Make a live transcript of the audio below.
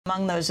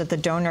Among those at the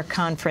donor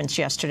conference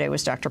yesterday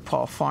was Dr.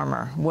 Paul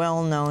Farmer,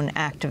 well-known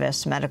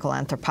activist, medical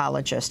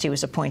anthropologist. He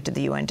was appointed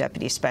the UN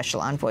Deputy Special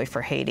Envoy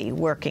for Haiti,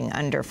 working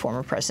under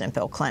former President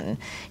Bill Clinton.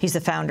 He's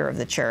the founder of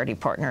the charity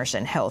Partners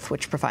in Health,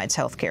 which provides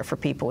health care for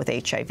people with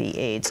HIV,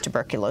 AIDS,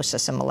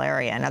 tuberculosis, and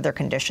malaria, and other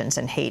conditions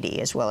in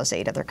Haiti, as well as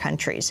 8 other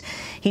countries.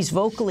 He's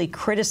vocally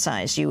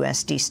criticized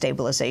U.S.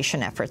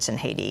 destabilization efforts in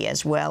Haiti,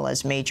 as well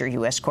as major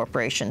U.S.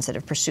 corporations that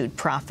have pursued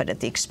profit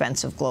at the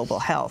expense of global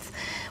health.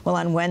 Well,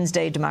 on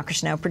Wednesday,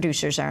 Democracy Now!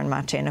 Producers Aaron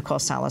Mate and Nicole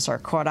Salazar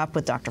caught up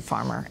with Dr.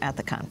 Farmer at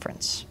the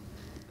conference.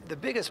 The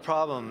biggest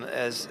problem,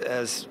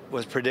 as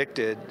was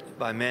predicted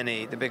by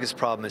many, the biggest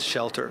problem is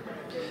shelter.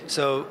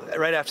 So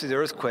right after the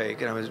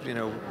earthquake, and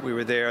we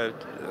were there,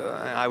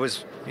 I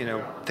was,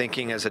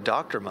 thinking as a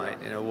doctor might,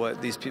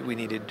 what these people, we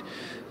needed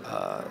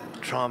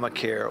trauma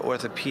care,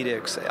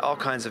 orthopedics, all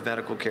kinds of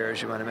medical care, as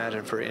you might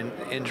imagine, for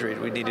injury.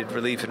 We needed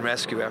relief and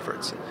rescue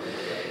efforts.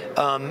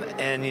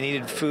 And you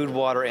needed food,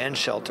 water, and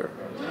shelter.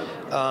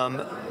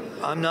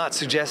 I'm not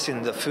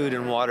suggesting the food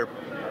and water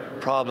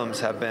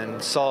problems have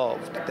been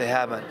solved. They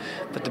haven't.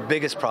 But the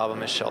biggest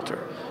problem is shelter.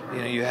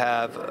 You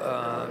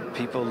have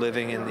people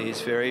living in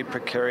these very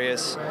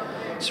precarious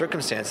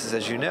circumstances,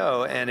 as you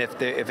know, and if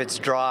it's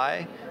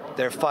dry,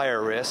 there are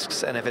fire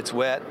risks, and if it's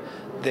wet,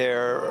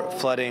 there are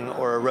flooding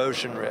or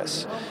erosion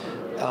risks.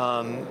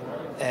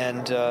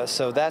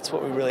 So that's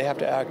what we really have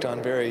to act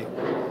on very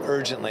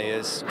urgently,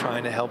 is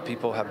trying to help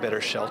people have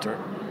better shelter.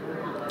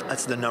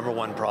 That's the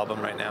 #1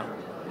 problem right now.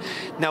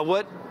 Now,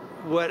 what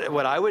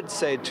I would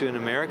say to an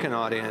American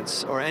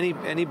audience, or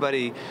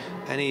anybody,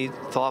 any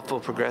thoughtful,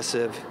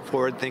 progressive,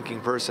 forward-thinking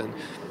person,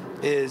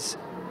 is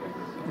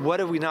what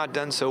have we not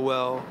done so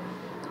well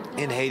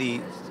in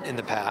Haiti in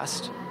the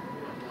past?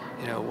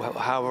 How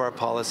have our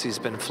policies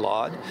been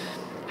flawed?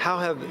 How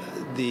have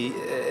the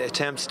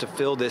attempts to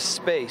fill this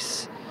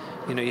space?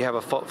 You have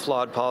a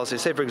flawed policy.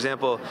 Say, for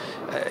example,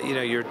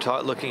 you're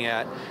looking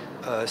at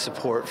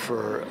support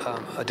for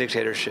a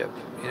dictatorship.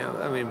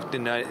 The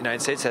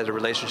United States had a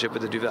relationship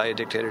with the Duvalier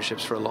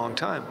dictatorships for a long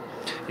time.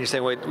 And you're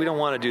saying, wait, we don't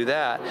want to do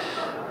that.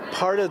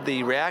 Part of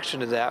the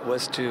reaction to that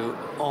was to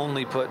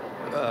only put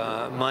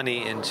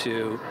money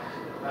into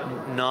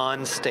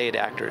non-state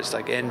actors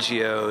like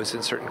NGOs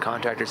and certain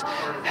contractors.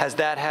 Has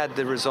that had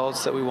the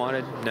results that we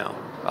wanted? No.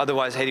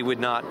 Otherwise, Haiti would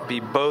not be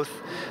both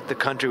the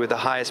country with the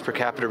highest per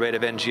capita rate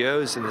of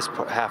NGOs in this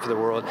half of the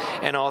world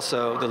and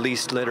also the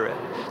least literate.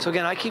 So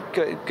again, I keep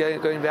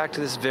going back to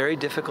this very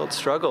difficult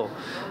struggle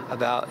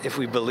about if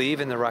we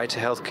believe in the right to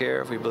health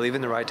care, if we believe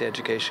in the right to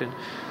education,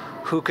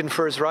 who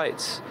confers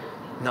rights?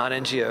 Not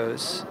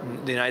NGOs.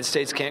 The United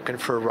States can't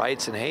confer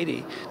rights in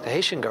Haiti. The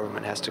Haitian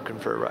government has to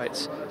confer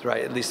rights,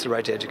 at least the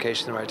right to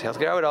education, the right to health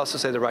care. I would also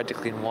say the right to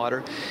clean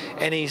water.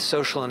 Any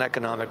social and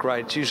economic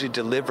right, it's usually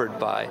delivered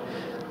by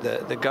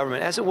the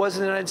government, as it was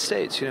in the United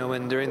States.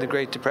 When during the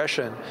Great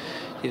Depression,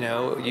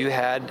 you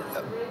had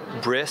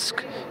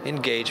brisk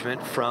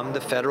engagement from the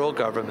federal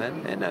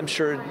government, and I'm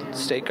sure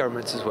state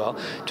governments as well,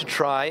 to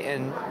try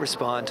and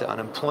respond to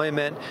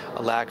unemployment,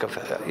 a lack of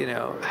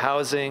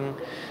housing,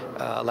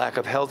 a lack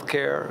of health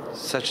care,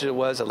 such as it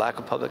was, a lack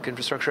of public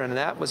infrastructure, and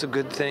that was a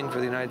good thing for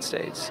the United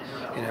States,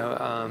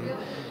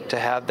 to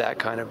have that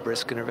kind of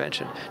brisk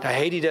intervention. Now,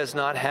 Haiti does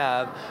not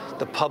have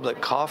the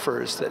public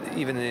coffers that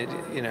even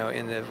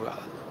in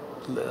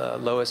the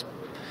lowest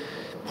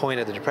point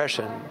of the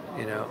Depression,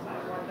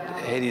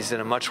 Haiti's in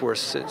a much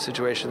worse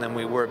situation than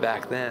we were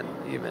back then,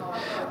 even.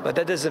 But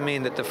that doesn't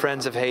mean that the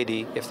Friends of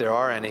Haiti, if there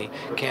are any,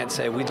 can't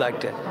say, we'd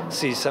like to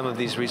see some of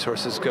these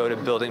resources go to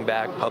building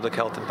back public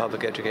health and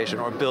public education,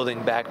 or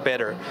building back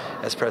better,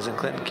 as President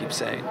Clinton keeps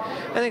saying.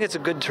 I think it's a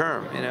good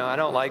term. I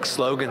don't like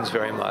slogans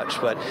very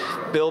much, but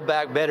build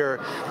back better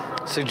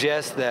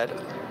suggests that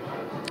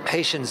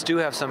Haitians do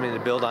have something to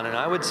build on, and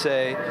I would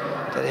say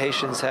that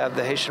Haitians have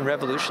the Haitian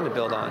Revolution to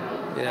build on.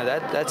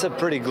 That's a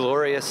pretty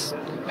glorious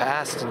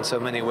past in so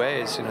many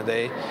ways.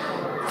 They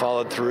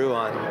followed through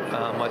on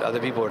what other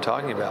people were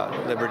talking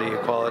about: liberty,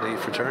 equality,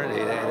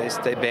 fraternity.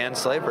 They banned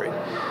slavery,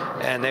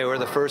 and they were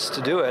the first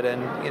to do it.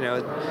 And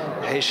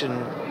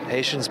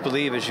Haitians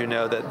believe, as you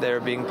know, that they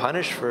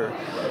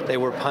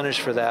were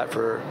punished for that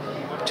for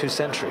 2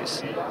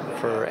 centuries,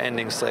 for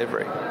ending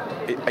slavery.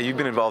 You've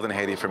been involved in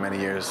Haiti for many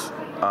years.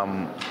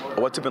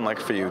 What's it been like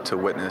for you to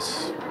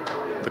witness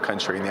the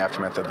country in the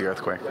aftermath of the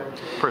earthquake,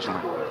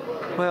 personally?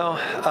 Well,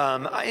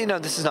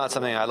 this is not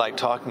something I like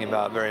talking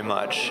about very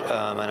much, and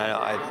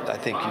I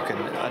think you can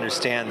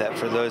understand that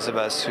for those of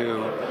us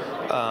who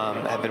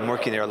have been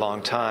working there a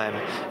long time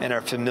and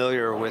are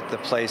familiar with the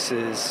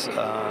places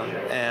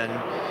and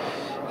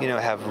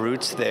have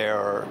roots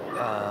there,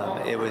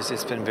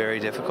 it's been very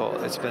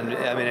difficult.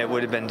 It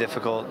would have been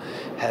difficult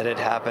had it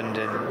happened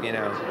in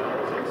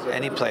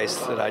any place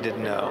that I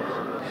didn't know.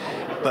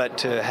 But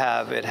to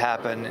have it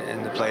happen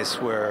in the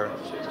place where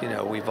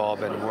we've all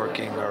been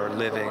working or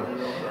living,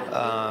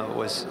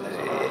 was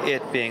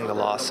it being the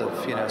loss of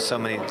so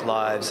many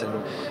lives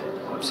and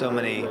so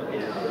many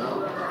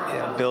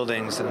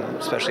buildings and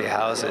especially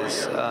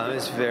houses,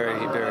 is very,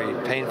 very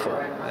painful.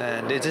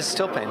 and it is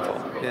still painful,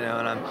 you know.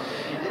 And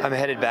I'm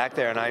headed back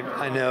there, and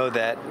I know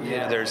that, you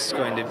know, there's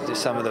going to be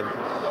some of the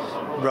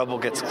rubble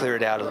gets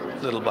cleared out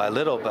little by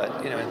little,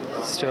 but, you know,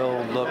 it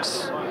still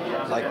looks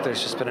like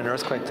there's just been an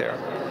earthquake there,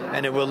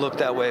 and it will look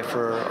that way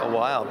for a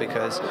while,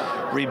 because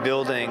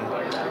rebuilding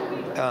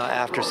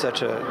after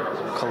such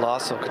a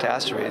colossal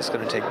catastrophe is going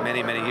to take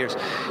many, many years.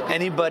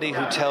 Anybody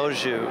who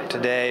tells you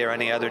today or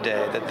any other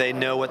day that they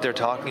know what they're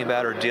talking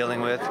about or dealing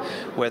with,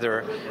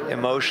 whether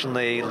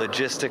emotionally,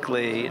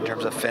 logistically, in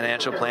terms of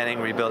financial planning,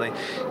 rebuilding,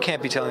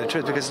 can't be telling the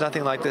truth, because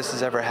nothing like this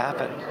has ever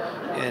happened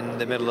in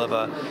the middle of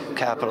a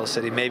capital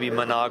city. Maybe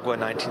Managua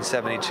in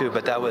 1972,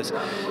 but that was,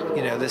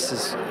 you know, this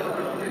is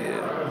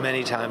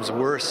many times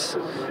worse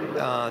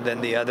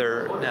than the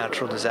other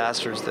natural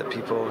disasters that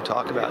people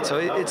talk about. So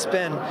it's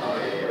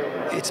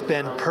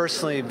been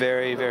personally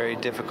very, very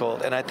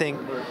difficult, and I think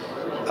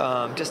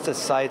just the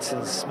sights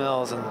and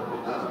smells and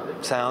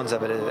sounds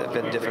of it have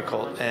been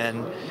difficult.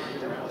 And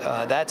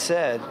that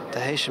said, the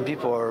Haitian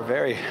people are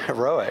very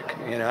heroic.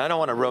 You know, I don't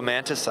want to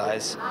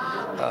romanticize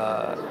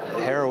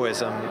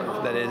heroism,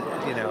 that is,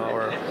 you know,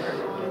 or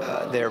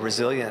their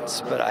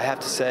resilience, but I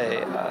have to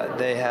say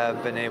they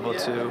have been able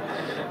to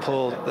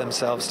pull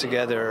themselves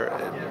together,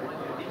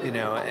 you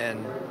know,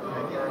 and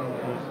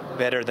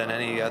better than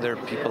any other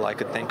people I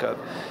could think of.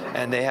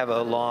 And they have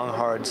a long,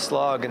 hard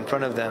slog in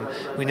front of them.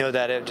 We know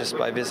that just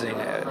by visiting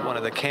one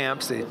of the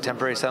camps, the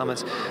temporary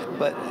settlements,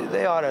 but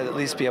they ought to at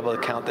least be able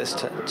to count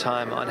this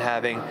time on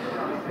having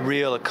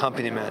real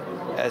accompaniment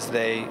as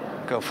they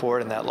go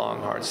forward in that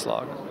long, hard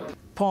slog.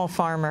 Paul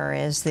Farmer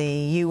is the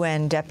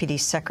UN Deputy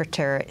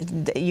Secretary,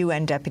 the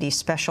UN Deputy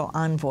Special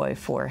Envoy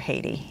for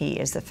Haiti. He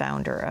is the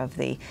founder of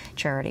the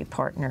charity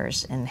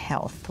Partners in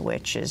Health,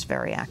 which is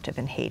very active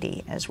in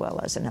Haiti, as well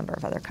as a number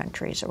of other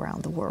countries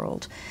around the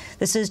world.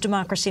 This is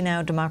Democracy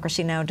Now!,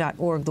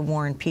 democracynow.org, the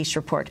War and Peace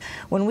Report.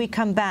 When we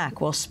come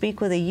back, we'll speak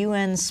with a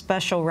UN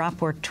Special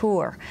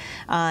Rapporteur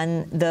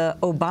on the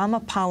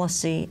Obama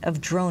policy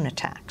of drone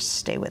attacks.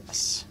 Stay with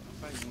us.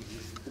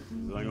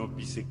 Rayon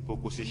pissé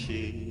pour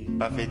sécher,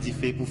 pas fait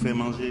diffé pour faire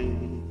manger.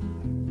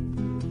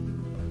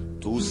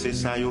 Tout c'est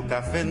ça yo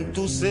ka fait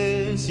tout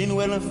c'est, si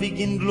nous elle en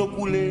figuine de l'eau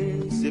couler,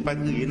 c'est pas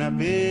crier n'a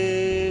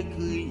pas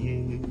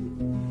crier.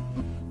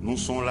 Nous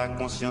sommes la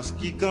conscience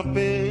qui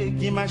campait,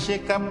 qui marchait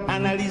cap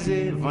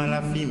analyser, devant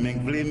la fille qui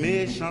voulait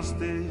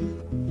méchanceté.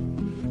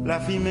 La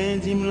fille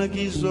dit m'la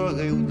qui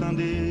saurait ou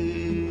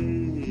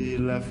tendait,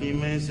 la fille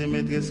c'est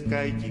maîtresse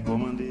Kai qui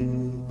commandait.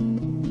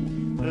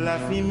 La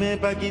fille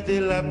pas quitter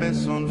la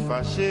personne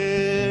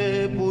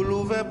fâchée pour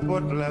l'ouvrir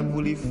porte là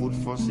pour lui foutre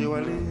forcer ou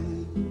aller.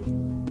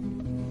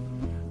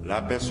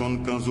 La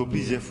personne quand zo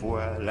plusieurs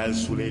fois là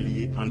sous les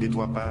liés en deux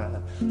trois pas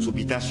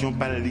subitation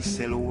par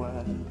l'issel loi.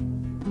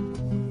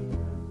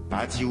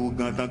 Parti ou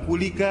gantan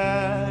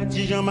koulika,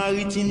 ti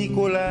Jean-Marie ti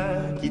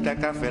Nicolas qui t'a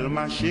ka fait le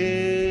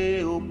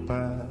marché au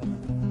pas.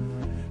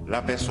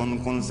 La personne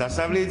comme ça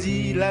veut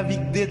dire la vie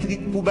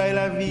détruite pour bailler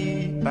la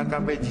vie, pas qu'à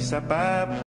perdre sa pape.